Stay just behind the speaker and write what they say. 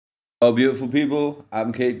Hello, beautiful people.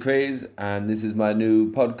 I'm Kraiz, and this is my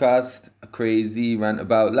new podcast, A Crazy Rant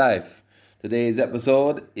About Life. Today's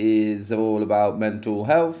episode is all about mental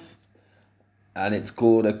health, and it's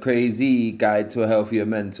called A Kraiz-E Guide to a Healthier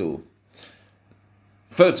Mental.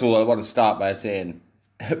 First of all, I want to start by saying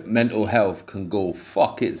mental health can go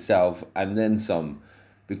fuck itself and then some,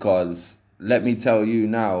 because let me tell you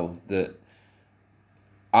now that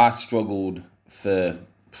I struggled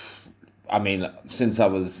since I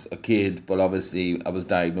was a kid, but obviously I was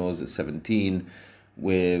diagnosed at 17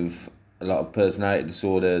 with a lot of personality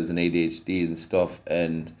disorders and ADHD and stuff,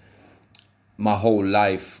 and my whole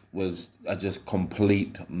life was a just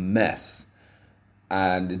complete mess.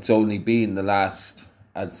 And it's only been the last,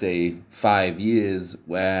 I'd say, 5 years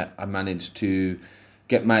where I managed to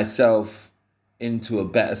get myself into a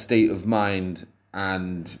better state of mind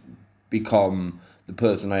and become the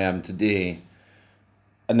person I am today.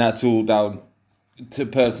 And that's all down to,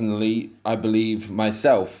 personally, I believe,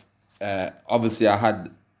 myself. Obviously, I had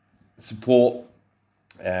support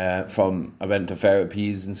I went to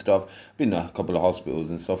therapies and stuff. Been to a couple of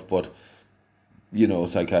hospitals and stuff, but,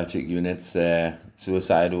 psychiatric units,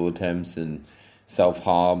 suicidal attempts and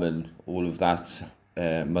self-harm and all of that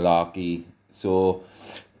malarkey. So,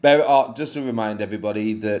 just to remind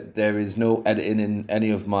everybody that there is no editing in any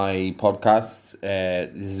of my podcasts.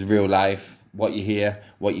 This is real life. What you hear,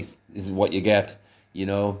 is what you get.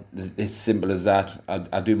 It's simple as that.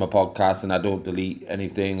 I do my podcast and I don't delete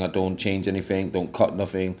anything. I don't change anything. Don't cut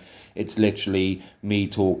nothing. It's literally me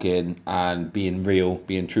talking and being real,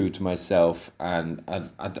 being true to myself. And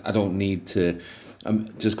I don't need to,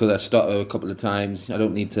 just because I stutter a couple of times, I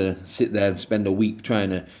don't need to sit there and spend a week trying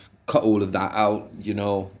to cut all of that out.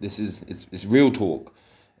 It's real talk.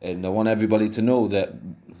 And I want everybody to know that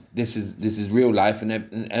this is real life,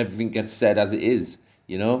 and everything gets said as it is.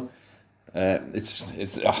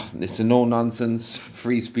 It's a no nonsense,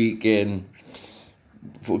 free speaking,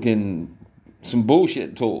 fucking some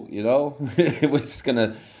bullshit talk. We're just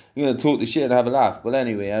gonna talk the shit and have a laugh. But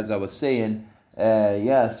anyway, as I was saying,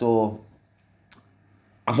 so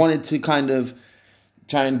I wanted to kind of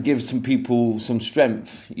try and give some people some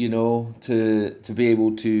strength, to be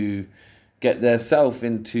able to get their self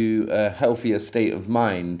into a healthier state of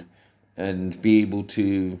mind and be able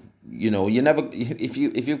to,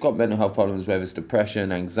 if you've got mental health problems, whether it's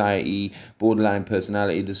depression, anxiety, borderline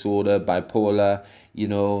personality disorder, bipolar,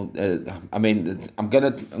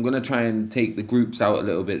 I'm gonna try and take the groups out a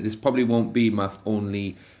little bit. This probably won't be my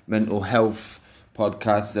only mental health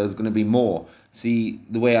podcast. There's gonna be more. See,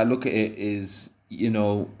 the way I look at it is,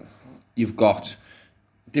 you've got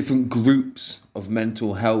different groups of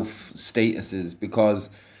mental health statuses, because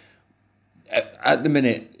at the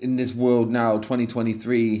minute in this world now,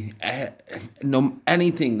 2023,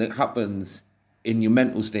 anything that happens in your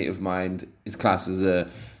mental state of mind is classed as a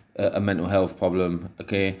mental health problem,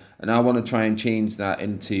 okay? And I want to try and change that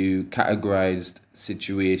into categorized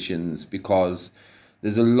situations, because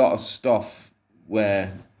there's a lot of stuff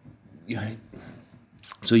where,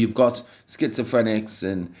 so you've got schizophrenics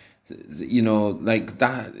and, like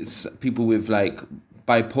that. It's people with like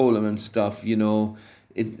bipolar and stuff,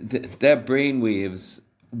 their brain waves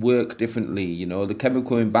work differently, the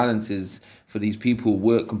chemical imbalances for these people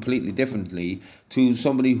work completely differently to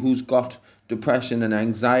somebody who's got depression and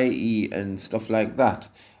anxiety and stuff like that.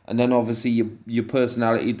 And then obviously your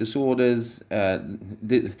personality disorders,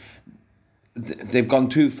 they've gone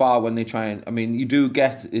too far when they try and, you do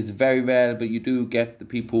get, it's very rare, but you do get the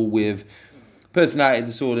people with personality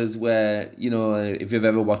disorders where, if you've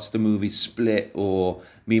ever watched the movie Split or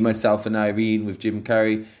Me, Myself and Irene with Jim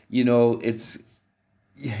Carrey, it's,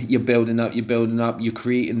 you're building up, you're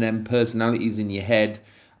creating them personalities in your head,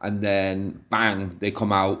 and then bang, they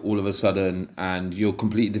come out all of a sudden and you're a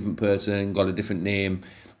completely different person, got a different name.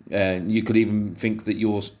 And you could even think that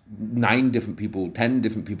you're 9 different people, 10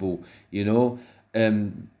 different people, a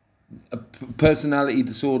personality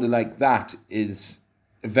disorder like that is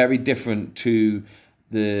very different to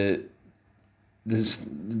the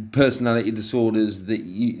personality disorders that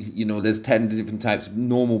there's 10 different types of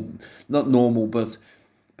not normal, but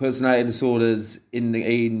personality disorders in the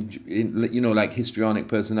age, like histrionic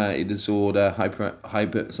personality disorder,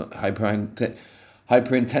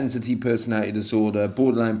 hyperintensity personality disorder,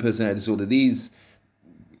 borderline personality disorder. These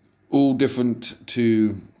all different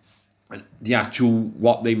to the actual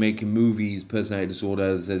what they make in movies, personality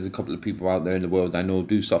disorders. There's a couple of people out there in the world I know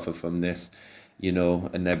do suffer from this,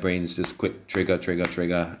 and their brains just quick trigger,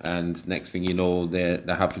 and next thing you know, they're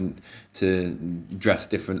having to dress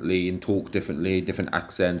differently and talk differently, different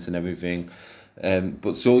accents and everything.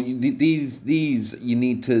 But so these you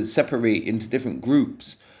need to separate into different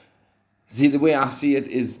groups. See, the way I see it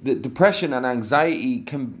is that depression and anxiety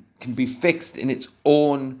can be fixed in its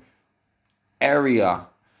own area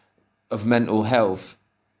of mental health,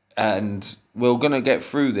 and we're gonna get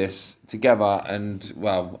through this together. And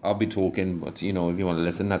well, I'll be talking, but if you want to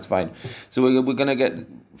listen, that's fine. So we're gonna get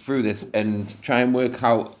through this and try and work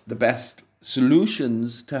out the best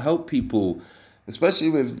solutions to help people, especially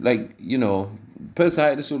with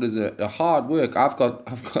personality disorders are hard work. I've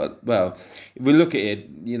got well, if we look at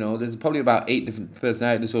it, there's probably about 8 different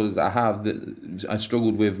personality disorders that I have that I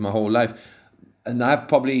struggled with my whole life. And I've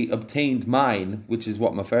probably obtained mine, which is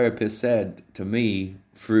what my therapist said to me,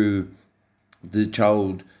 through the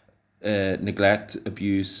child neglect,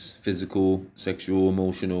 abuse, physical, sexual,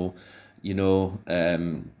 emotional,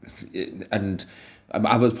 and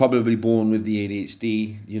I was probably born with the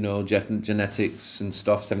ADHD, genetics and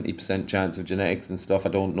stuff, 70% chance of genetics and stuff. I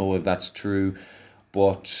don't know if that's true,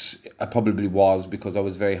 but I probably was, because I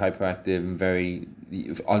was very hyperactive and very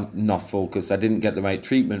not focused. I didn't get the right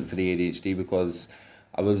treatment for the ADHD because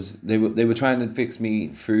they were trying to fix me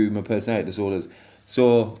through my personality disorders.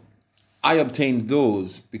 So I obtained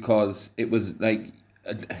those because it was like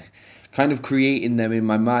kind of creating them in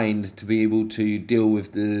my mind to be able to deal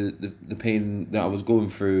with the pain that I was going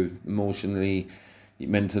through emotionally,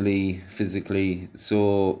 mentally, physically.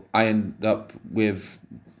 So I ended up with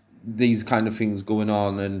these kind of things going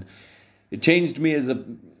on, and it changed me as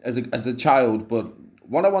a child. But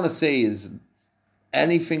what I want to say is,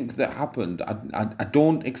 anything that happened, I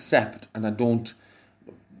don't accept, and I'm going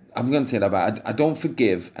to say that, but I don't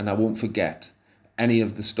forgive and I won't forget any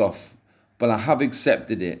of the stuff, but I have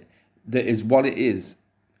accepted it. That is what it is,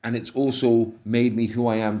 and it's also made me who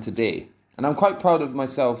I am today. And I'm quite proud of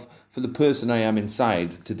myself for the person I am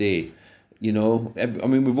inside today. We've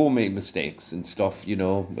all made mistakes and stuff.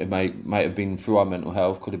 It might have been through our mental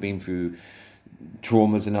health, could have been through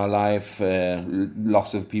traumas in our life,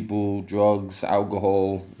 loss of people, drugs,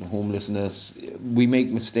 alcohol, homelessness. We make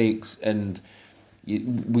mistakes, and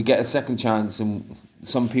we get a second chance, and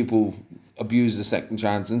some people abuse the second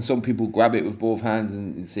chance, and some people grab it with both hands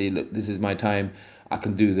and say, look, this is my time, I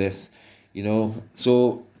can do this.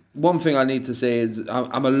 So one thing I need to say is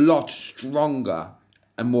I'm a lot stronger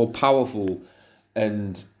and more powerful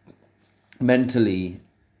and mentally,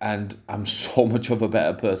 and I'm so much of a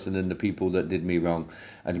better person than the people that did me wrong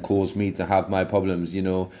and caused me to have my problems.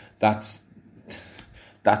 That's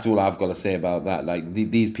all I've got to say about that. Like,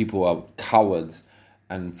 these people are cowards,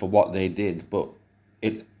 and for what they did, but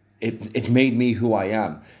it made me who I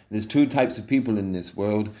am. There's 2 types of people in this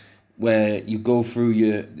world, where you go through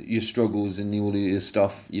your struggles and all your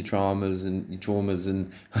stuff, your traumas and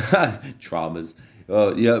traumas.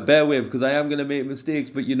 Yeah, bear with, because I am going to make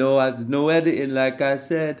mistakes, but I've no editing, like I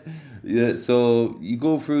said. Yeah, so you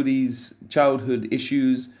go through these childhood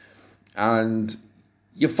issues and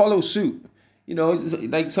you follow suit.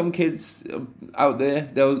 Like some kids out there,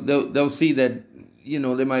 they'll see that,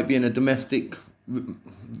 they might be in a domestic,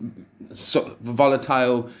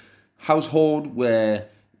 volatile household where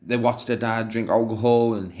they watch their dad drink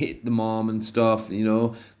alcohol and hit the mom and stuff.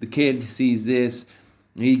 The kid sees this,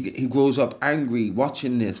 he grows up angry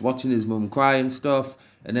watching his mom cry and stuff,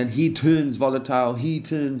 and then he turns volatile, he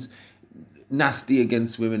turns nasty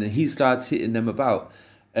against women, and he starts hitting them about.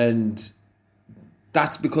 And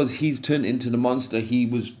that's because he's turned into the monster he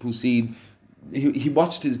was perceived. He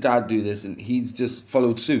watched his dad do this, and he's just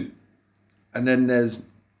followed suit. And then there's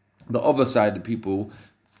the other side of people.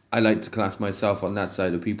 I like to class myself on that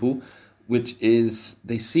side of people, which is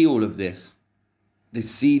they see all of this. They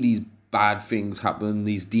see these bad things happen,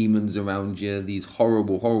 these demons around you, these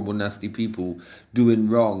horrible, horrible, nasty people doing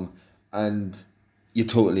wrong, and you're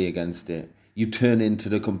totally against it. You turn into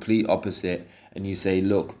the complete opposite, and you say,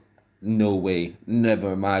 look, no way,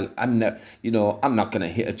 never am I. I'm not going to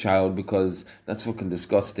hit a child, because that's fucking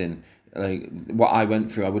disgusting. Like, what I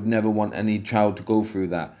went through, I would never want any child to go through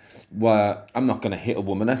that. Where I'm not going to hit a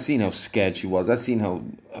woman. I've seen how scared she was. I've seen how,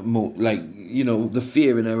 the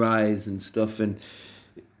fear in her eyes and stuff. And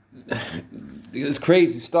it's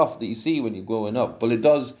crazy stuff that you see when you're growing up. But it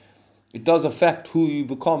does affect who you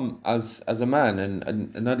become as a man.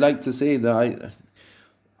 And I'd like to say that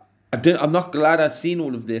I'm not glad I've seen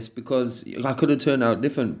all of this, because I could have turned out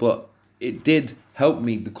different. But it did help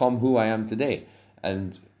me become who I am today.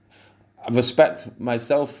 And I respect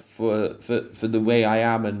myself for the way I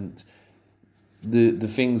am, and the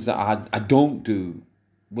things that I don't do,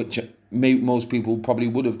 which most people probably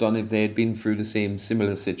would have done if they had been through the same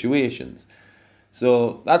similar situations.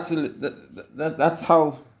 So that's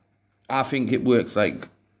how I think it works. Like,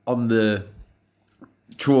 on the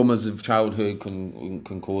traumas of childhood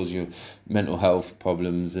can cause you mental health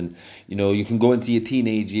problems, and you can go into your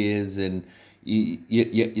teenage years and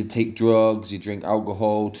you take drugs, you drink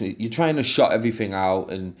alcohol, you're trying to shut everything out,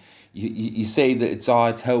 and you say that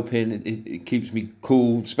it's helping, it keeps me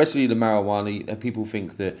cool, especially the marijuana. People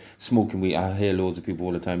think that smoking weed, I hear loads of people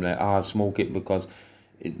all the time like, I smoke it because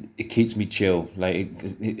it keeps me chill, like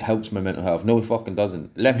it helps my mental health. No, it fucking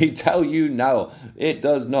doesn't. Let me tell you now, it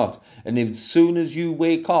does not. And as soon as you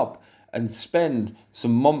wake up and spend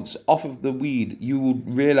some months off of the weed, you will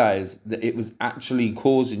realize that it was actually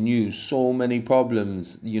causing you so many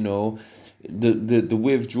problems. The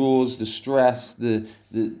withdrawals, the stress, the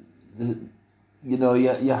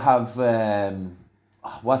you have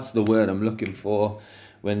what's the word I'm looking for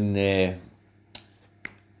when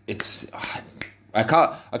it's I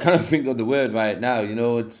can't think of the word right now.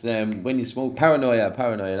 It's when you smoke, paranoia.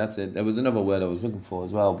 That's it. There was another word I was looking for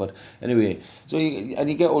as well. But anyway, so you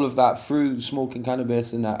get all of that through smoking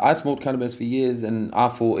cannabis. And I smoked cannabis for years, and I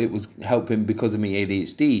thought it was helping because of my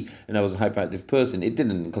ADHD, and I was a hyperactive person. It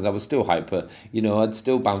didn't, because I was still hyper. I'd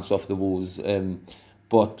still bounce off the walls.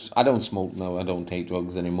 But I don't smoke now. I don't take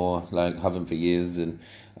drugs anymore. Like, haven't for years, and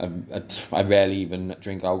I rarely even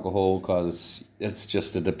drink alcohol because it's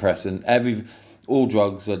just a depressant. All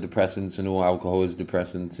drugs are depressants, and all alcohol is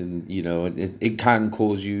depressant, and it can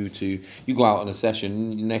cause you go out on a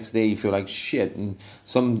session, the next day you feel like shit, and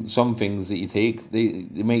some things that you take, they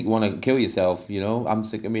make you want to kill yourself. I'm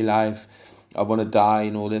sick of my life, I want to die,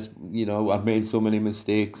 and all this. I've made so many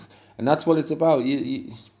mistakes, and that's what it's about.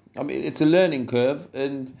 It's a learning curve,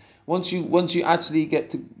 and once you actually get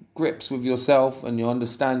to grips with yourself and you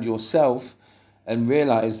understand yourself and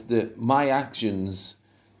realize that my actions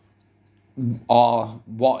are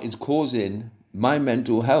what is causing my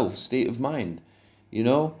mental health state of mind.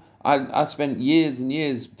 I spent years and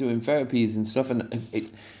years doing therapies and stuff, and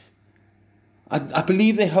I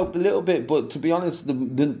believe they helped a little bit, but to be honest,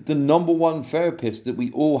 the number one therapist that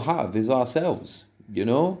we all have is ourselves.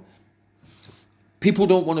 People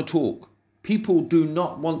don't want to talk. People do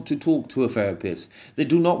not want to talk to a therapist. They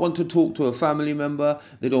do not want to talk to a family member.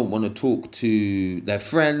 They don't want to talk to their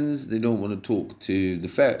friends. They don't want to talk to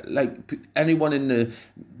anyone in the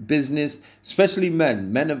business, especially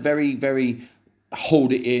men. Men are very, very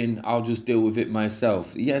hold it in. I'll just deal with it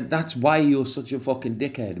myself. Yeah, that's why you're such a fucking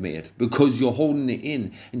dickhead, mate. Because you're holding it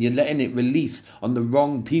in and you're letting it release on the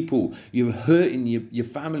wrong people. You're hurting your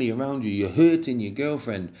family around you. You're hurting your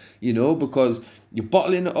girlfriend, because you're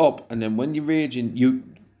bottling it up, and then when you're raging, you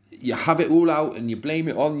have it all out and you blame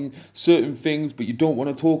it on certain things, but you don't want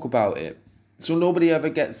to talk about it. So nobody ever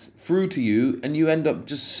gets through to you, and you end up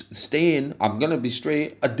just staying, I'm going to be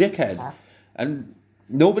straight, a dickhead. And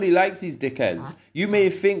nobody likes these dickheads. You may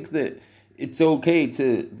think that it's okay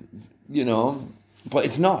to, but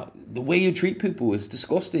it's not. The way you treat people is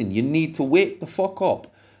disgusting. You need to wake the fuck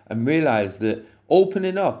up and realize that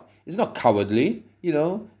opening up is not cowardly.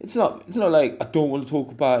 It's not like I don't want to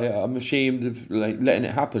talk about it. I'm ashamed of letting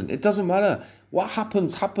it happen. It doesn't matter. What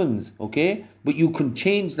happens, okay? But you can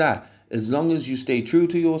change that as long as you stay true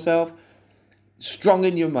to yourself, strong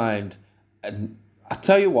in your mind. And I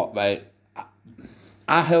tell you what, mate,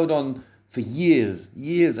 I held on for years.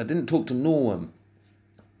 I didn't talk to no one.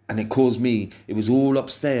 And it was all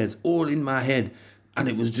upstairs, all in my head. And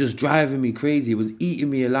it was just driving me crazy. It was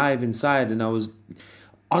eating me alive inside. And I was,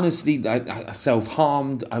 honestly, I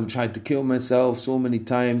self-harmed. I tried to kill myself so many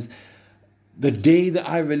times. The day that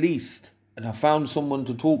I released and I found someone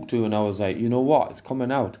to talk to, and I was like, you know what, it's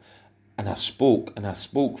coming out. And I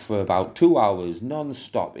spoke for about 2 hours,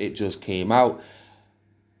 non-stop. It just came out.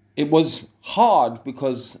 It was hard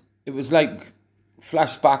because it was like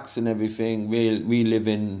flashbacks and everything,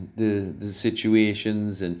 reliving the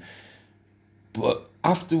situations, but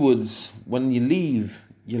afterwards, when you leave,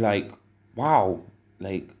 you're like, wow,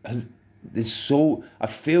 I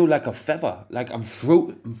feel like a feather, like I'm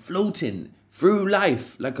floating through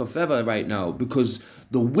life like a feather right now, because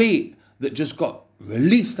the weight that just got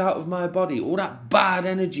released out of my body, all that bad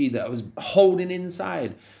energy that I was holding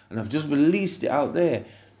inside, and I've just released it out there.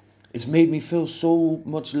 It's made me feel so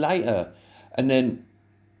much lighter. And then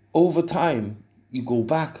over time, you go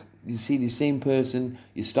back, you see the same person,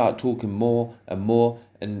 you start talking more and more,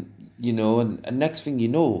 and and next thing you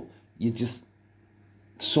know, you just,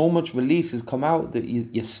 so much release has come out that you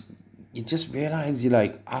just realize, you're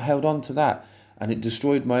like, I held on to that and it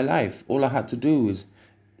destroyed my life. All I had to do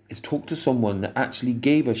is talk to someone that actually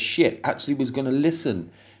gave a shit, actually was going to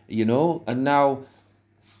listen, and now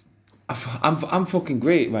I'm fucking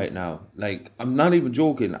great right now. Like, I'm not even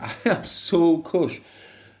joking. I am so cush.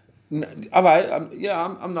 All right,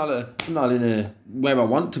 I'm not in a where I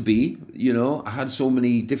want to be. You know, I had so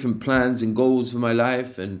many different plans and goals for my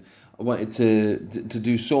life, and I wanted to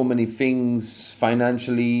do so many things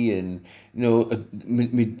financially, and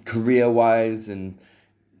me career wise, and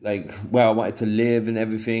like where I wanted to live and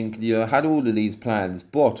everything. You know, I had all of these plans,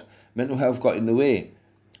 but mental health got in the way.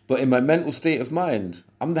 But in my mental state of mind,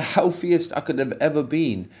 I'm the healthiest I could have ever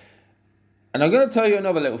been. And I'm gonna tell you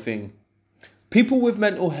another little thing. People with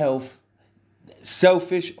mental health,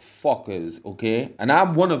 selfish fuckers, okay? And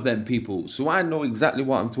I'm one of them people, so I know exactly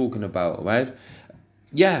what I'm talking about, right?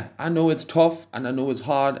 Yeah, I know it's tough, and I know it's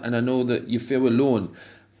hard, and I know that you feel alone,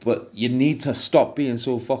 but you need to stop being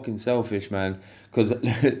so fucking selfish, man. Because,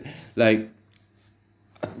 like,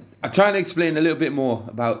 I try to explain a little bit more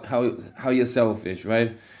about how you're selfish,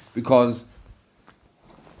 right? Because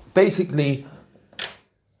basically,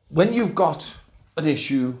 when you've got an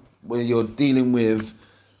issue where you're dealing with,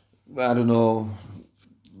 I don't know,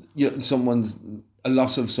 someone's a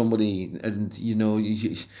loss of somebody, and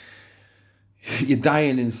you're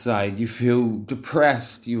dying inside. You feel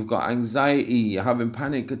depressed. You've got anxiety. You're having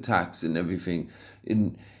panic attacks and everything,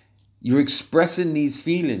 and you're expressing these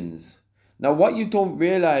feelings. Now, what you don't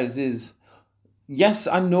realize is, yes,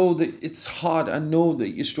 I know that it's hard. I know that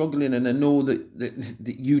you're struggling, and I know that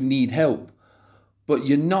you need help. But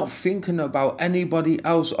you're not thinking about anybody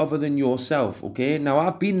else other than yourself, okay? Now,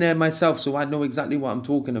 I've been there myself, so I know exactly what I'm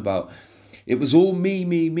talking about. It was all me,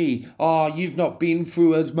 me, me. Oh, you've not been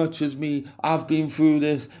through as much as me. I've been through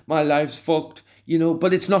this. My life's fucked,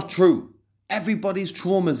 but it's not true. Everybody's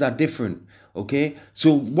traumas are different, okay?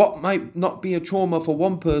 So what might not be a trauma for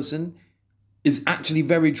one person is actually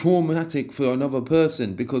very traumatic for another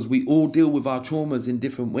person, because we all deal with our traumas in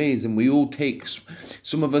different ways, and we all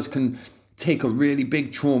some of us can take a really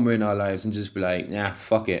big trauma in our lives and just be like, nah,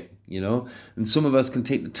 fuck it, and some of us can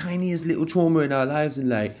take the tiniest little trauma in our lives and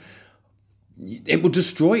like, it will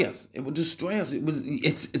destroy us.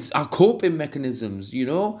 It's our coping mechanisms,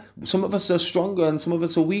 some of us are stronger and some of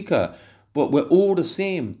us are weaker, but we're all the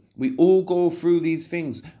same. We all go through these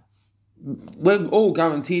things. We're all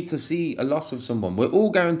guaranteed to see a loss of someone. We're all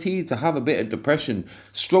guaranteed to have a bit of depression,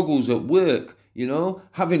 struggles at work,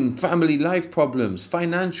 having family life problems,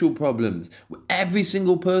 financial problems. Every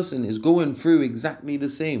single person is going through exactly the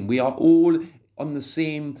same. We are all on the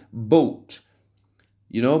same boat,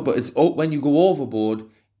 but it's when you go overboard,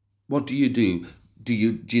 what do? Do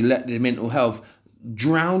you let the mental health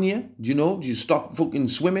drown you? Do you stop fucking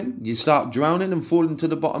swimming? You start drowning and falling to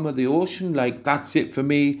the bottom of the ocean like, that's it for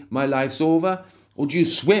me, my life's over? Or do you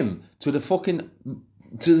swim to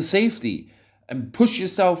the safety and push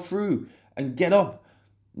yourself through and get up,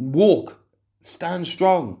 walk, stand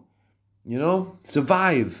strong,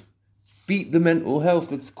 survive, beat the mental health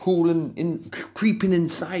that's creeping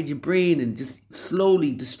inside your brain and just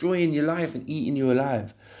slowly destroying your life and eating you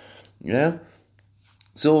alive. Yeah.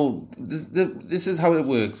 So this is how it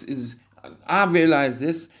works. I realized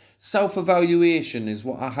this. Self-evaluation is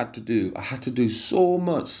what I had to do. I had to do so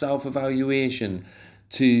much self-evaluation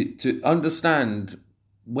to understand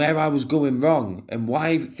where I was going wrong and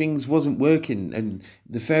why things wasn't working and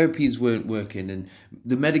the therapies weren't working and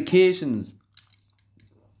the medications.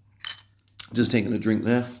 Just taking a drink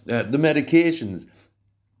there. The medications,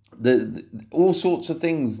 the all sorts of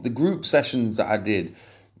things, the group sessions that I did.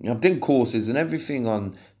 I've done courses and everything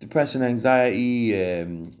on depression, anxiety,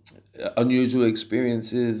 unusual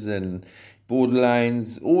experiences and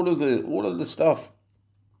borderlines, all of the stuff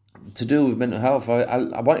to do with mental health.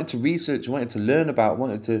 I wanted to research, I wanted to learn about, I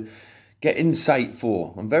wanted to get insight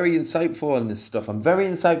for. I'm very insightful on this stuff. I'm very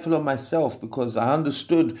insightful on myself because I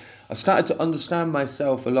started to understand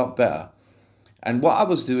myself a lot better. And what I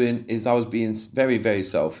was doing is I was being very, very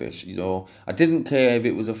selfish. I didn't care if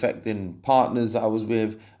it was affecting partners that I was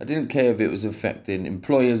with. I didn't care if it was affecting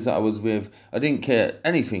employers that I was with. I didn't care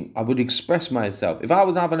anything. I would express myself. If I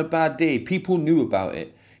was having a bad day, people knew about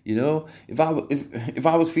it. If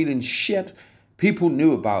I was feeling shit, people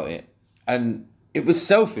knew about it. And it was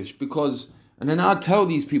selfish because, and then I'd tell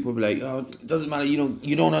these people, like, oh, it doesn't matter.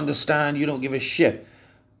 You don't understand. You don't give a shit.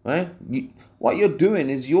 Right? What you're doing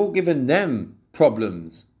is you're giving them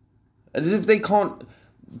problems, as if they can't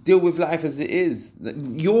deal with life as it is.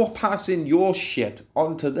 You're passing your shit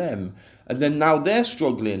onto them, and then now they're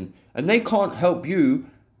struggling, and they can't help you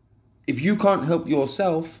if you can't help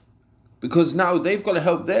yourself, because now they've got to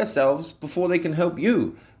help themselves before they can help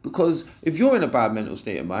you. Because if you're in a bad mental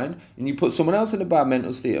state of mind and you put someone else in a bad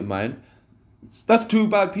mental state of mind, that's two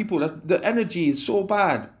bad people. The energy is so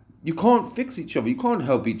bad. You can't fix each other. You can't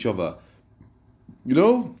help each other.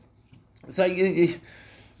 It's like,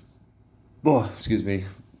 excuse me.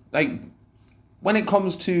 like, when it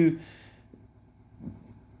comes to,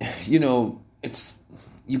 it's,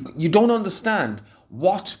 you don't understand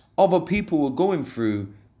what other people are going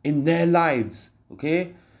through in their lives,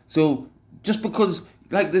 okay? So just because,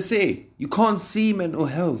 like they say, you can't see mental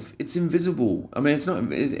health, it's invisible. I mean, it's not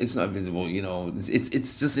invisible,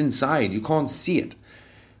 it's just inside. You can't see it.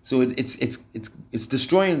 So it's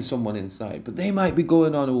destroying someone inside, but they might be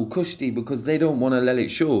going on all cushy because they don't want to let it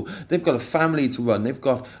show. They've got a family to run, they've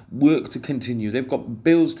got work to continue, they've got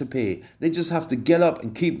bills to pay. They just have to get up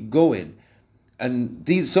and keep going. And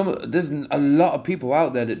there's a lot of people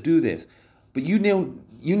out there that do this, but you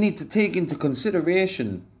need to take into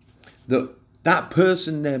consideration that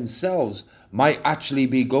person themselves might actually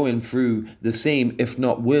be going through the same, if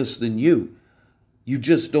not worse than you. You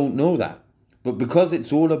just don't know that. But because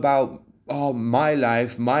it's all about, my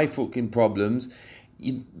life, my fucking problems,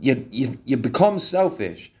 you become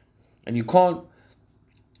selfish, and you can't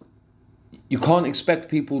expect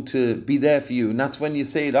people to be there for you. And that's when you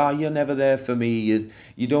say, you're never there for me,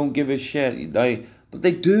 you don't give a shit. But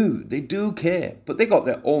they do care, but they got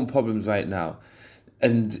their own problems right now,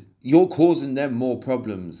 and you're causing them more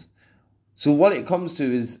problems. So what it comes to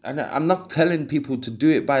is, and I'm not telling people to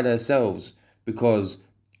do it by themselves, because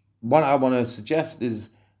what I want to suggest is,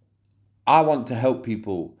 I want to help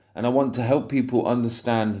people, and I want to help people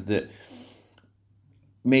understand that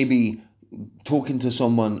maybe talking to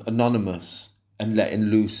someone anonymous and letting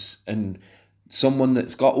loose, and someone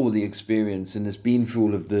that's got all the experience and has been through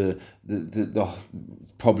all of the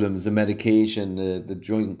problems, the medication,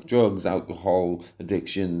 the drugs, alcohol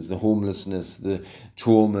addictions, the homelessness, the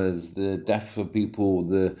traumas, the death of people,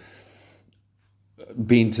 the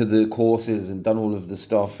been to the courses and done all of the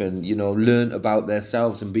stuff, and learned about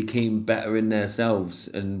themselves and became better in themselves.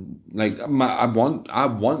 And like, I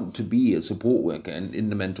want to be a support worker in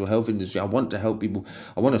the mental health industry. I want to help people.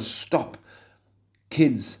 I want to stop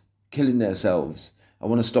kids killing themselves. I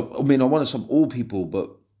want to stop all people,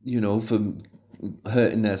 but from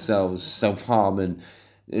hurting themselves, self-harm. And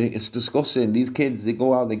it's disgusting. These kids, they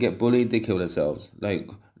go out, they get bullied, they kill themselves. Like,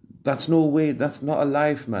 that's no way. That's not a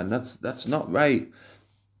life, man. That's not right.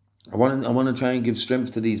 I want to try and give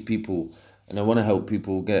strength to these people, and I want to help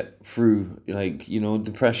people get through,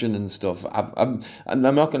 depression and stuff. And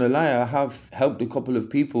I'm not gonna lie, I have helped a couple of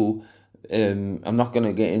people. I'm not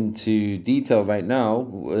gonna get into detail right now.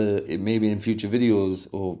 It may be in future videos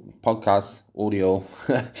or podcast audio.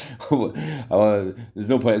 There's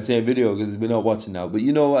no point in saying video because we're not watching now. But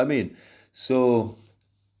you know what I mean. So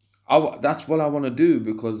that's what I want to do,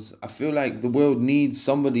 because I feel like the world needs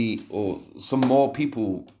somebody, or some more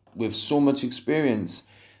people with so much experience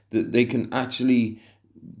that they can actually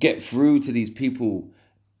get through to these people.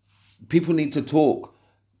 People need to talk,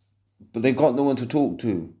 but they've got no one to talk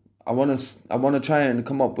to. I want to try and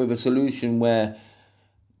come up with a solution where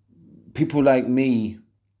people like me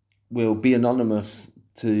will be anonymous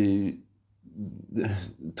to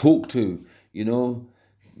talk to.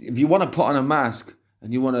 If you want to put on a mask,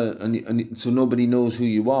 and you want to, and so nobody knows who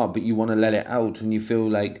you are, but you want to let it out, and you feel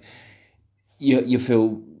like you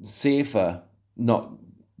feel safer not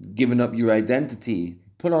giving up your identity,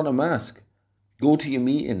 put on a mask. Go to your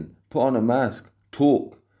meeting, put on a mask,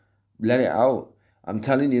 talk, let it out. I'm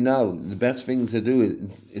telling you now, the best thing to do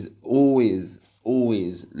is always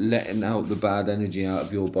letting out the bad energy out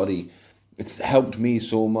of your body. It's helped me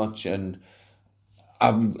so much. And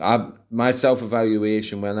my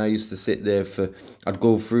self-evaluation, when I used to sit there I'd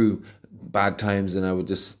go through bad times, and I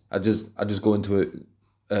just go into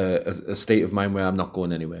a state of mind where I'm not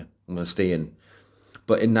going anywhere. I'm going to stay in.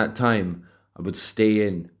 But in that time, I would stay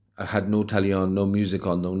in. I had no telly on, no music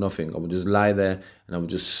on, no nothing. I would just lie there and I would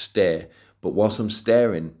just stare. But whilst I'm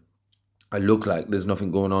staring, I look like there's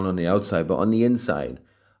nothing going on the outside. But on the inside,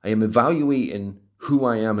 I am evaluating who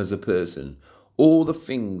I am as a person. All the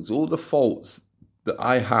things, all the faults that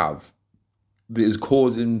I have that is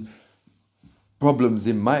causing problems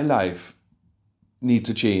in my life need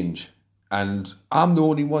to change. And I'm the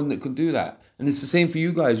only one that can do that. And it's the same for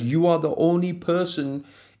you guys. You are the only person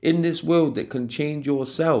in this world that can change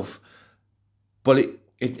yourself. But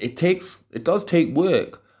it does take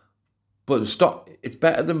work. But it's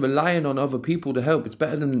better than relying on other people to help. It's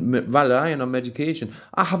better than relying on medication.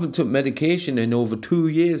 I haven't took medication in over 2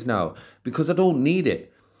 years now because I don't need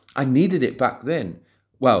it. I needed it back then.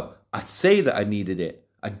 Well, I say that I needed it.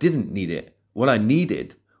 I didn't need it. What I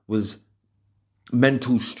needed was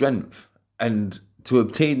mental strength. And to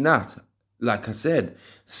obtain that, like I said,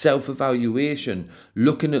 self-evaluation,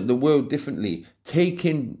 looking at the world differently,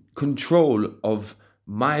 taking control of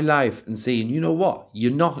my life and saying, you know what, you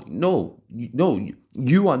are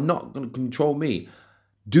not going to control me.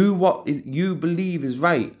 Do what you believe is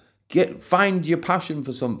right. Find your passion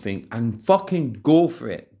for something and fucking go for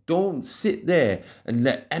it. Don't sit there and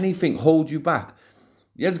let anything hold you back.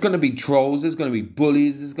 There's going to be trolls, there's going to be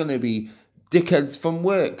bullies, there's going to be dickheads from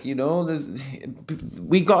work, we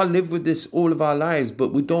got to live with this all of our lives,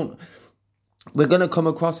 but we're going to come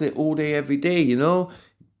across it all day, every day,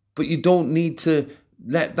 but you don't need to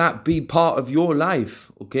let that be part of your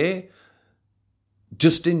life, okay?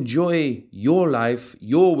 Just enjoy your life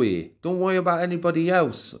your way. Don't worry about anybody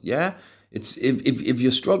else, yeah? It's if you're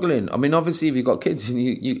struggling. I mean, obviously, if you've got kids and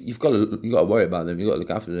you've got to worry about them. You've got to look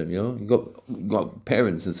after them. You've got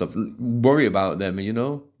parents and stuff. Worry about them.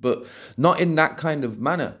 But not in that kind of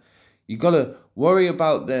manner. You got to worry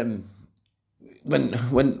about them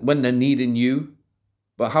when they're needing you.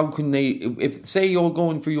 But how can they? If say you're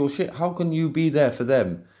going through your shit, how can you be there for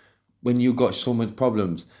them when you've got so much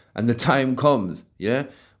problems and the time comes? Yeah,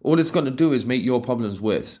 all it's going to do is make your problems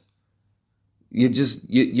worse.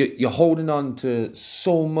 You're holding on to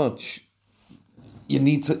so much. You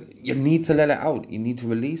need to let it out. You need to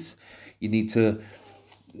release. You need to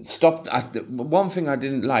stop. One thing I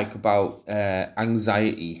didn't like about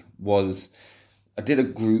anxiety was I did a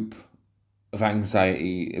group of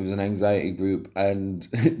anxiety. It was an anxiety group, and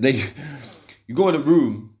you go in a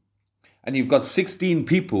room and you've got 16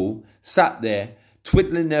 people sat there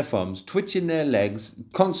twiddling their thumbs, twitching their legs,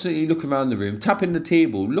 constantly looking around the room, tapping the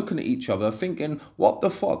table, looking at each other, thinking, what the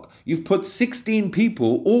fuck? You've put 16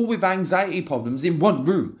 people, all with anxiety problems, in one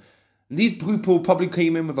room. These people probably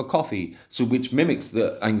came in with a coffee, which mimics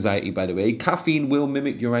the anxiety, by the way. Caffeine will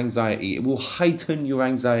mimic your anxiety. It will heighten your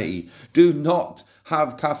anxiety. Do not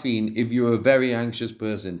have caffeine if you're a very anxious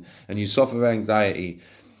person and you suffer anxiety.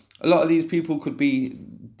 A lot of these people could be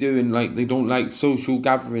doing they don't like social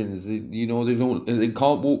gatherings. They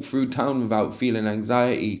can't walk through town without feeling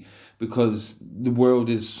anxiety because the world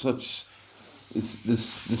is there's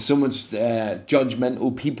so much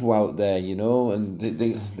judgmental people out there, and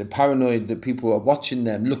they're paranoid that people are watching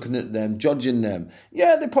them, looking at them, judging them.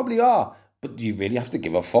 Yeah, they probably are, but do you really have to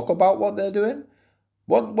give a fuck about what they're doing?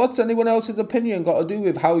 What's anyone else's opinion got to do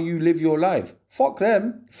with how you live your life? Fuck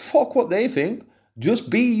them. Fuck what they think. Just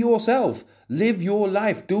be yourself. Live your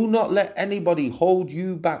life. Do not let anybody hold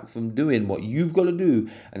you back from doing what you've got to do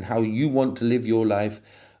and how you want to live your life.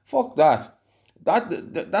 Fuck that.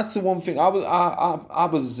 That's the one thing. I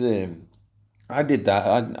did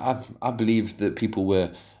that. I believed that people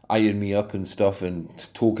were eyeing me up and stuff and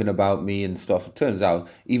talking about me and stuff. It turns out,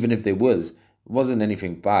 even if there was, it wasn't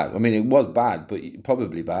anything bad. I mean, it was bad, but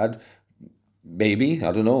probably bad. Maybe,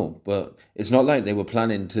 I don't know. But it's not like they were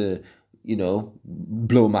planning to,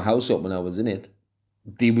 blow my house up when I was in it.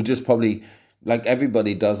 They would just probably, like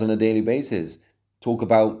everybody does on a daily basis, talk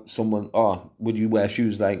about someone, would you wear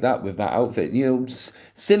shoes like that with that outfit?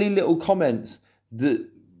 Silly little comments that,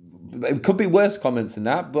 it could be worse comments than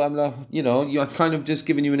that, but I'm like, you're kind of just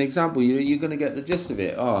giving you an example. You're going to get the gist of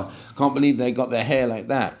it. Can't believe they got their hair like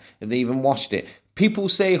that. If they even washed it. People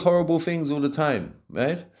say horrible things all the time,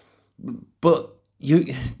 right? But you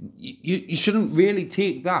shouldn't really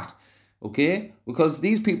take that. Okay, because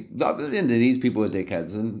these people, at the end of these people are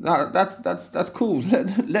dickheads, and that's cool.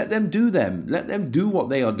 Let them do them. Let them do what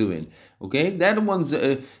they are doing. Okay, they're the ones that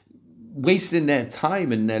are wasting their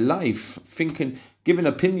time and their life thinking, giving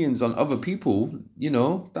opinions on other people.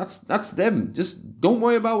 That's them. Just don't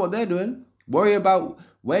worry about what they're doing. Worry about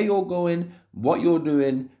where you're going, what you're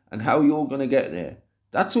doing, and how you're gonna get there.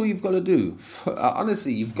 That's all you've got to do.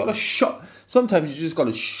 Honestly, you've got to sometimes you just got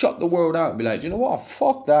to shut the world out and be like, you know what?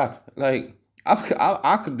 Fuck that. Like,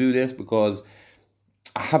 I can do this because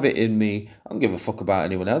I have it in me. I don't give a fuck about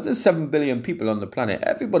anyone else. There's 7 billion people on the planet.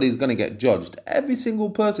 Everybody's going to get judged. Every single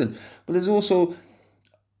person. But there's also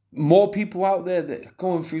more people out there that are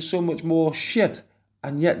going through so much more shit.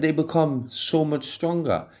 And yet they become so much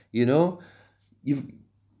stronger. You've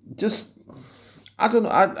just, I don't know.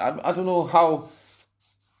 I don't know how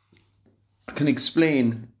I can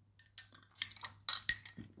explain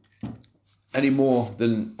any more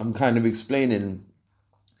than I'm kind of explaining.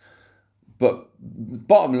 But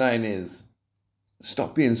bottom line is,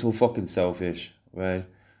 stop being so fucking selfish, right?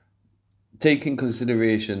 Take in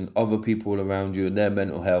consideration other people around you and their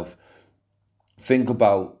mental health. Think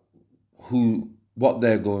about what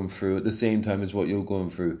they're going through at the same time as what you're going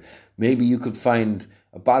through. Maybe you could find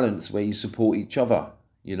a balance where you support each other,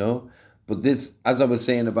 But this, as I was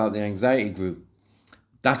saying about the anxiety group,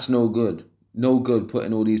 that's no good. No good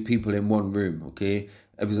putting all these people in one room, okay?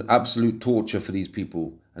 It was absolute torture for these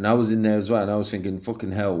people. And I was in there as well, and I was thinking,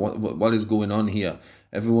 fucking hell, what is going on here?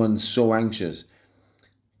 Everyone's so anxious.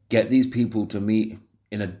 Get these people to meet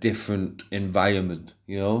in a different environment,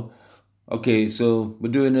 you know? Okay, so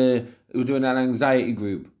we're doing an anxiety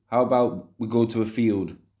group. How about we go to a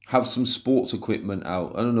field, have some sports equipment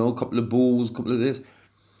out, I don't know, a couple of balls, a couple of this,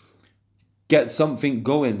 get something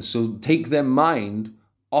going. So take their mind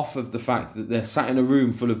off of the fact that they're sat in a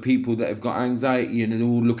room full of people that have got anxiety and they're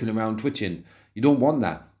all looking around twitching. You don't want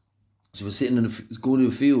that. So we're sitting go to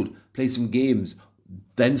the field, play some games,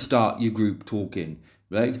 then start your group talking,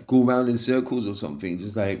 right? Go around in circles or something,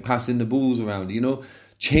 just like passing the balls around, you know?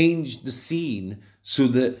 Change the scene so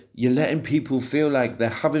that you're letting people feel like they're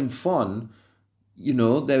having fun, you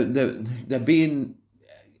know, they're being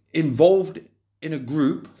involved in a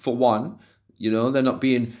group for one, you know, they're not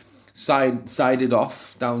being sided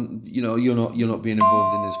off down, you know, you're not being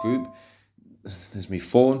involved in this group. There's my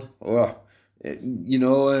phone. You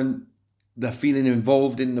know, and they're feeling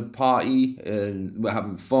involved in the party, and we're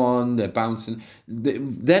having fun, they're bouncing.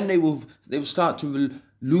 Then they will start to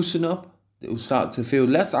loosen up. They will start to feel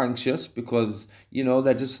less anxious because, you know,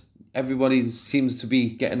 everybody seems to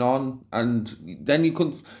be getting on, and then you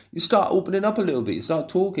start opening up a little bit, you start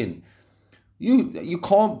talking. You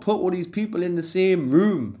can't put all these people in the same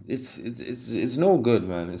room. It's no good,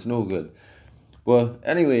 man. It's no good. But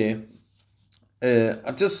anyway, I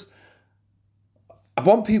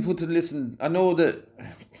want people to listen. I know that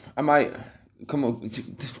I might come up.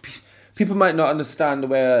 People might not understand the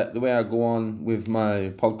way I go on with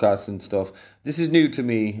my podcast and stuff. This is new to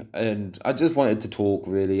me, and I just wanted to talk.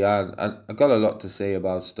 Really, I got a lot to say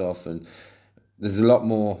about stuff, and there's a lot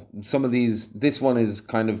more. Some of these. This one is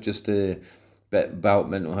kind of just a bit about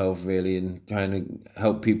mental health, really, and trying to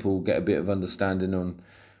help people get a bit of understanding on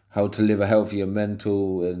how to live a healthier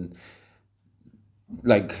mental, and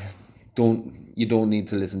like you don't need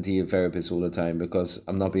to listen to your therapist all the time, because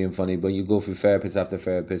I'm not being funny, but you go through therapist after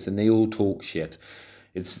therapist and they all talk shit.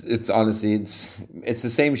 It's honestly it's the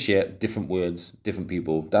same shit, different words, different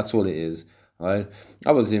people. That's all it is. Right?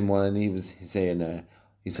 I was in one and he's saying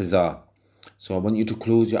he says, so I want you to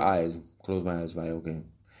close your eyes. Close my eyes, right? Okay.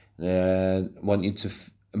 I want you to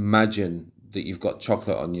imagine that you've got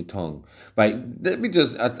chocolate on your tongue. Right, let me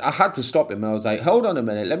just, I had to stop him. I was like, hold on a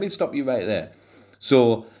minute, let me stop you right there.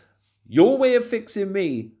 So, your way of fixing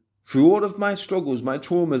me through all of my struggles, my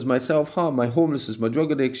traumas, my self-harm, my homelessness, my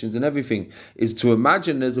drug addictions and everything is to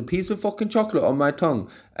imagine there's a piece of fucking chocolate on my tongue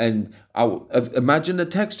and I'll imagine the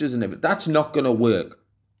textures and everything. That's not going to work.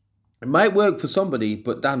 It might work for somebody,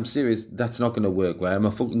 but damn serious, that's not going to work, right? I'm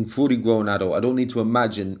a fucking fully grown adult. I don't need to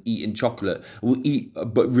imagine eating chocolate. Or eat a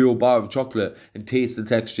real bar of chocolate and taste the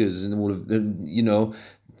textures and all of the, you know.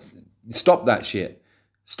 Stop that shit.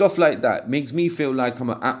 Stuff like that makes me feel like I'm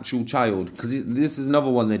an actual child. Because this is another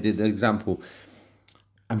one they did, the example.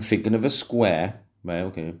 I'm thinking of a square, right?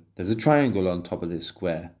 Okay. There's a triangle on top of this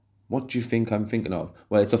square. What do you think I'm thinking of?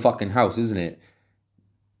 Well, it's a fucking house, isn't it?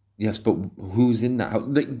 Yes, but who's in that house?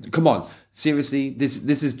 Come on, seriously, this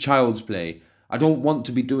is child's play. I don't want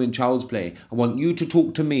to be doing child's play. I want you to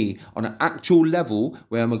talk to me on an actual level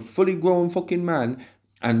where I'm a fully grown fucking man,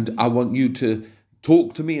 and I want you to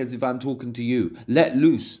talk to me as if I'm talking to you. Let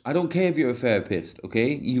loose. I don't care if you're a therapist,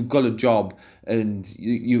 okay? You've got a job and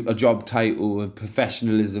you a job title and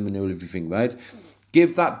professionalism and everything, right?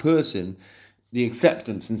 Give that person the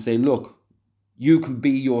acceptance and say, look, you can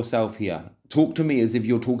be yourself here. Talk to me as if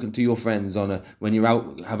you're talking to your friends when you're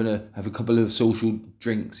out have a couple of social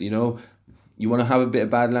drinks, you know. You want to have a bit of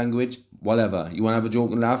bad language, whatever. You want to have a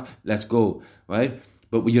joke and laugh, let's go, right?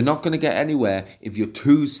 But you're not going to get anywhere if you're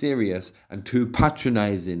too serious and too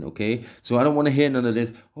patronizing, okay? So I don't want to hear none of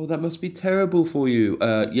this, oh, that must be terrible for you.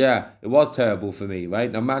 Yeah, it was terrible for me,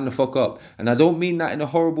 right? Now man the fuck up. And I don't mean that in a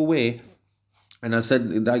horrible way. And I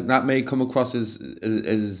said that may come across as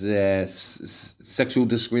sexual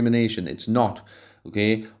discrimination. It's not,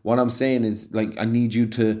 okay? What I'm saying is, like, I need you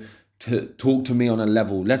to talk to me on a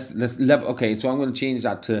level. Let's level. Okay, so I'm going to change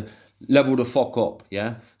that to level the fuck up,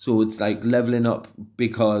 yeah? So it's like leveling up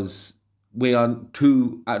because we are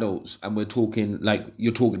two adults and we're talking like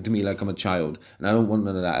you're talking to me like I'm a child, and I don't want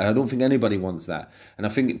none of that. And I don't think anybody wants that. And I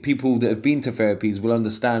think people that have been to therapies will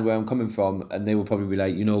understand where I'm coming from, and they will probably be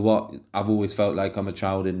like, you know what, I've always felt like I'm a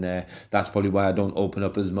child in there. That's probably why I don't open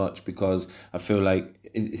up as much, because I feel like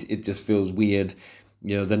it just feels weird.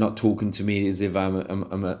 You know, they're not talking to me as if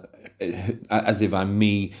as if I'm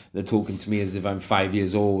me. They're talking to me as if I'm 5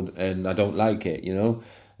 years old, and I don't like it, you know.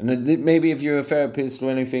 And maybe if you're a therapist or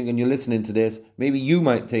anything and you're listening to this, maybe you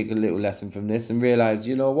might take a little lesson from this and realize,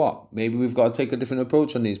 you know what, maybe we've got to take a different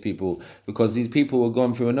approach on these people, because these people are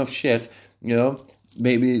going through enough shit, you know.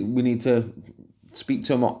 Maybe we need to speak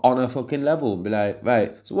to them on a fucking level and be like,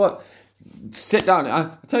 right, so what? sit down. I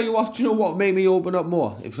tell you what, do you know what made me open up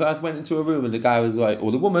more? If I went into a room and the guy was like,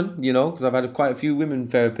 or the woman, because I've had quite a few women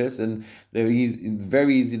therapists and they're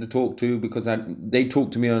very easy to talk to because they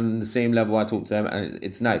talk to me on the same level I talk to them, and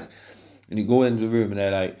it's nice. And you go into the room and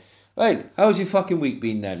they're like, right, how's your fucking week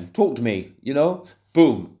been then? Talk to me,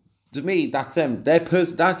 Boom. To me, that's them. Their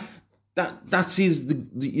person, that sees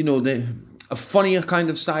a funnier kind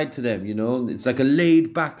of side to them, It's like a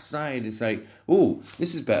laid back side. It's like, oh,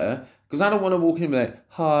 this is better. Because I don't want to walk in and be like,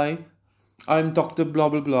 hi, I'm Dr. Blah,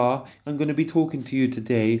 blah, blah. I'm going to be talking to you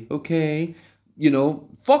today, okay?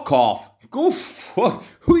 Fuck off.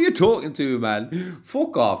 Who are you talking to, man?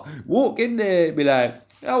 Fuck off. Walk in there and be like,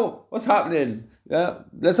 oh, what's happening? Yeah,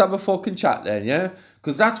 let's have a fucking chat then, yeah?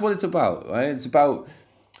 Because that's what it's about, right? It's about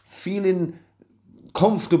feeling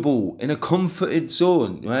comfortable in a comforted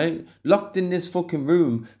zone, right? Locked in this fucking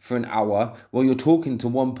room for an hour while you're talking to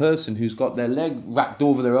one person who's got their leg wrapped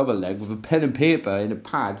over their other leg with a pen and paper and a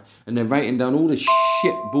pad, and they're writing down all the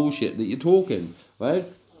bullshit that you're talking, right?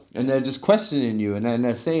 And they're just questioning you, and then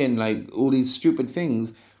they're saying like all these stupid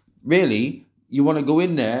things. Really, you want to go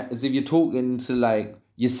in there as if you're talking to like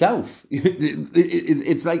yourself.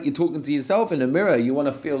 It's like you're talking to yourself in a mirror. You want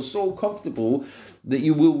to feel so comfortable that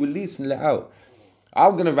you will release and let out.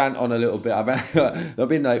 I'm going to rant on a little bit. I've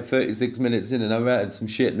been like 36 minutes in and I'm ranting some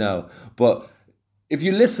shit now. But if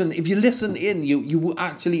you listen in, you will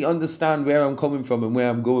actually understand where I'm coming from and where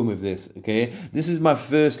I'm going with this, okay? This is my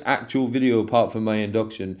first actual video apart from my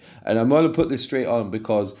induction. And I'm going to put this straight on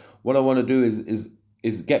because what I want to do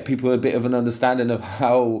is get people a bit of an understanding of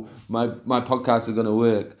how my podcasts are going to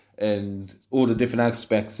work and all the different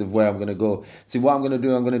aspects of where I'm going to go. See, what I'm going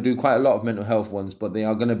to do quite a lot of mental health ones, but they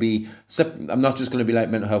are going to be, I'm not just going to be like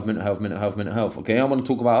mental health, okay? I want to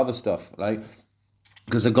talk about other stuff, like,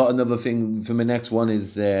 because I've got another thing for my next one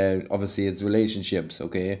is, obviously, it's relationships,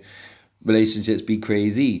 okay? Relationships be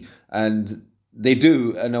crazy, and they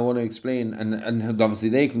do, and I want to explain, and obviously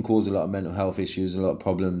they can cause a lot of mental health issues, a lot of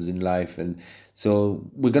problems in life, and so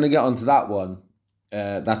we're going to get onto that one.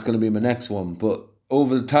 That's going to be my next one, but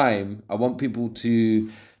over time, I want people to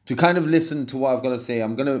kind of listen to what I've got to say.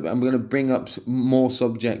 I'm gonna bring up more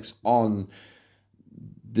subjects on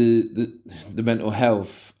the mental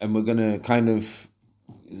health, and we're gonna kind of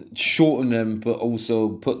shorten them, but also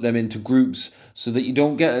put them into groups so that you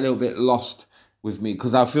don't get a little bit lost with me,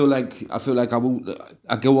 because I feel like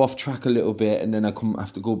I go off track a little bit, and then I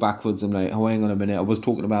have to go backwards. I'm like, oh, hang on a minute, I was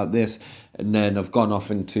talking about this, and then I've gone off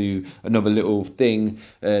into another little thing.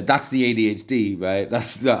 That's the ADHD, right?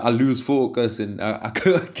 I lose focus, and I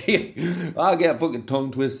get fucking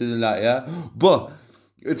tongue twisted and that, yeah. But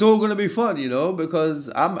it's all gonna be fun, because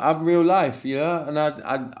I'm real life, yeah, and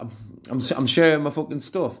I'm sharing my fucking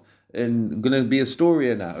stuff. And gonna be a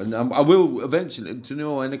story now, and I will eventually,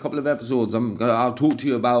 in a couple of episodes, I'll talk to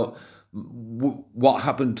you about what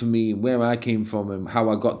happened to me, where I came from, and how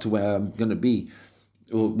I got to where I'm gonna be,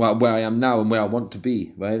 or where I am now and where I want to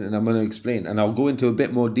be, right? And I'm gonna explain, and I'll go into a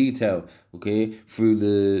bit more detail, okay, through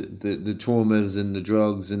the traumas and the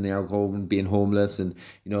drugs and the alcohol and being homeless, and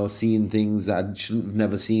seeing things that I shouldn't have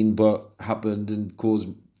never seen but happened and caused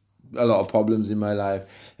a lot of problems in my life,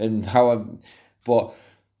 and but.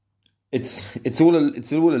 It's all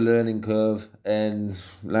a learning curve, and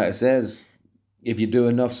like it says, if you do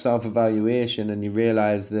enough self-evaluation and you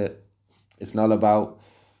realize that it's not about,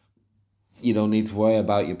 you don't need to worry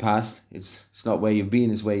about your past. It's not where you've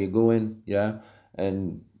been, it's where you're going, yeah.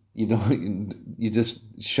 And you just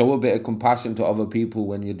show a bit of compassion to other people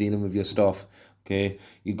when you're dealing with your stuff. Okay,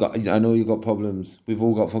 I know you got problems. We've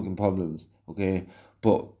all got fucking problems. Okay,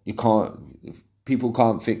 but people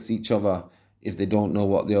can't fix each other if they don't know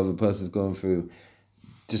what the other person's going through.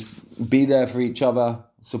 Just be there for each other,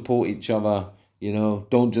 support each other,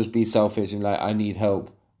 don't just be selfish and like, I need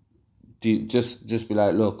help. Just be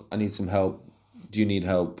like, look, I need some help. Do you need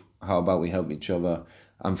help? How about we help each other?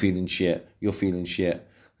 I'm feeling shit. You're feeling shit.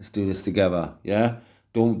 Let's do this together, yeah?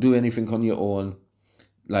 Don't do anything on your own,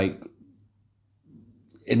 like,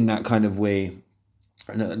 in that kind of way.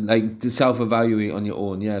 Like, to self-evaluate on your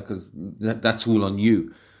own, yeah, because that's all on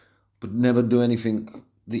you. But never do anything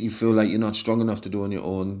that you feel like you're not strong enough to do on your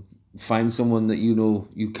own. Find someone that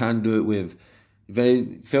you can do it with.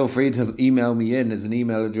 Feel free to email me in. There's an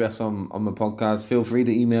email address on my podcast. Feel free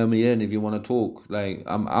to email me in if you want to talk. Like,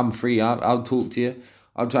 I'm free. I'll talk to you.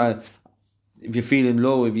 I'll try. If you're feeling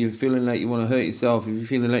low, if you're feeling like you want to hurt yourself, if you're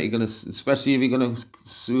feeling like you're going to, especially if you're going to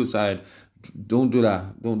suicide, don't do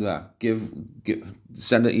that. Don't do that.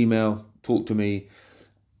 Send an email. Talk to me.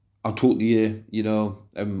 I'll talk to you,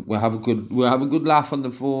 and we'll have a good laugh on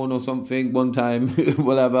the phone or something one time,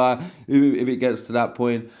 whatever, if it gets to that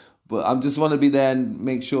point. But I just want to be there and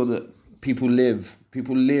make sure that people live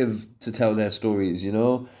to tell their stories, you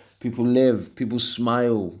know? People live, people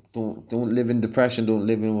smile. Don't live in depression, don't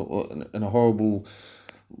live in a horrible...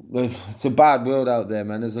 It's a bad world out there,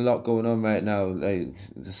 man. There's a lot going on right now. Like,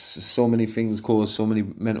 there's so many things cause so many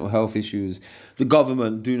mental health issues. The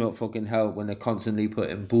government do not fucking help when they're constantly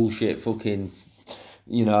putting bullshit fucking,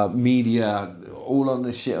 you know, media, all on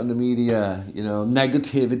the shit on the media, you know,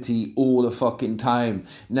 negativity all the fucking time.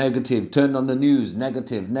 Negative, turn on the news,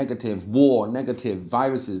 negative, war, negative,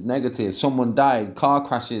 viruses, negative, someone died, car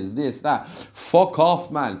crashes, this, that. Fuck off,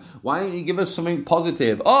 man. Why don't you give us something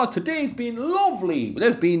positive? Oh, today's been lovely.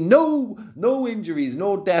 There's been no injuries,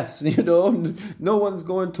 no deaths, you know, no one's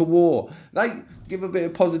going to war. Like, give a bit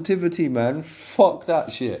of positivity, man. Fuck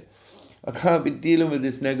that shit. I can't be dealing with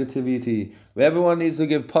this negativity. Everyone needs to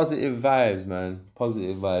give positive vibes, man.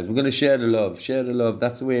 Positive vibes. We're gonna share the love. Share the love.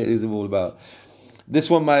 That's the way it is all about.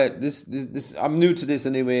 This one this I'm new to this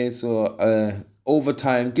anyway, so over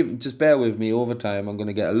time, just bear with me. Over time, I'm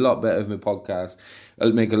gonna get a lot better with my podcast.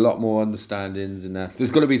 I'll make a lot more understandings and that.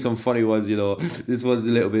 There's gonna be some funny ones, you know. This one's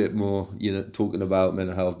a little bit more, you know, talking about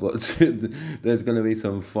mental health, but there's gonna be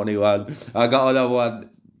some funny one. I got another one.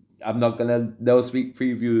 I'm not gonna speak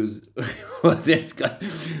previews. It's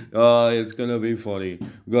gonna be funny.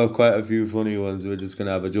 We've got quite a few funny ones. We're just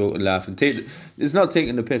gonna have a joke and laugh and it's not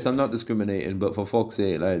taking the piss. I'm not discriminating, but for fuck's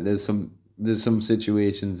sake, like there's some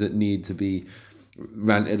situations that need to be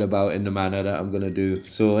ranted about in the manner that I'm gonna do.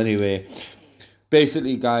 So anyway,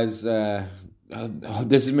 basically, guys,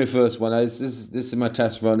 this is my first one. This is my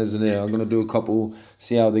test run, isn't it? I'm gonna do a couple,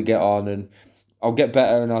 see how they get on, and I'll get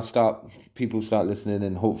better, and people start listening,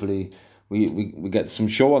 and hopefully we get some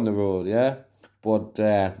show on the road, yeah? But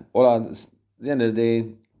at the end of the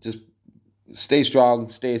day, just stay strong,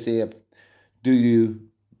 stay safe, do you,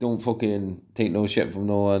 don't fucking take no shit from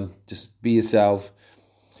no one, just be yourself,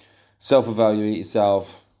 self-evaluate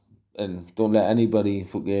yourself, and don't let anybody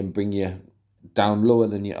fucking bring you down lower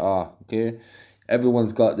than you are, okay?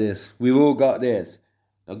 Everyone's got this. We've all got this.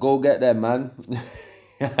 Now go get them, man.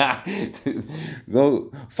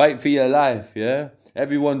 Go fight for your life, yeah?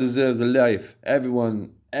 Everyone deserves a life.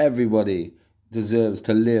 Everybody deserves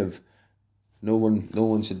to live. No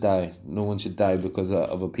one should die. No one should die because of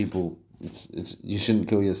other people. It's you shouldn't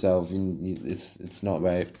kill yourself. It's not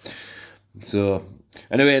right. So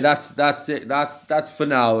anyway, that's it. That's for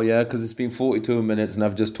now, yeah, because it's been 42 minutes and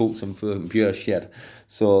I've just talked some pure shit.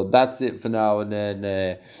 So that's it for now, and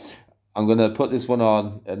then I'm going to put this one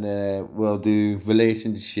on, and we'll do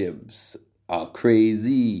relationships are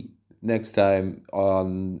crazy next time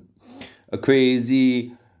on A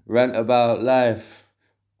Crazy Rant About Life.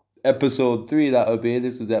 Episode 3, that'll be.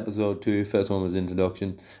 This is episode 2. First one was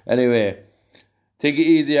introduction. Anyway, take it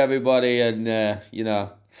easy, everybody, and,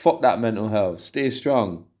 fuck that mental health. Stay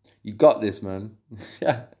strong. You got this, man.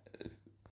 Yeah.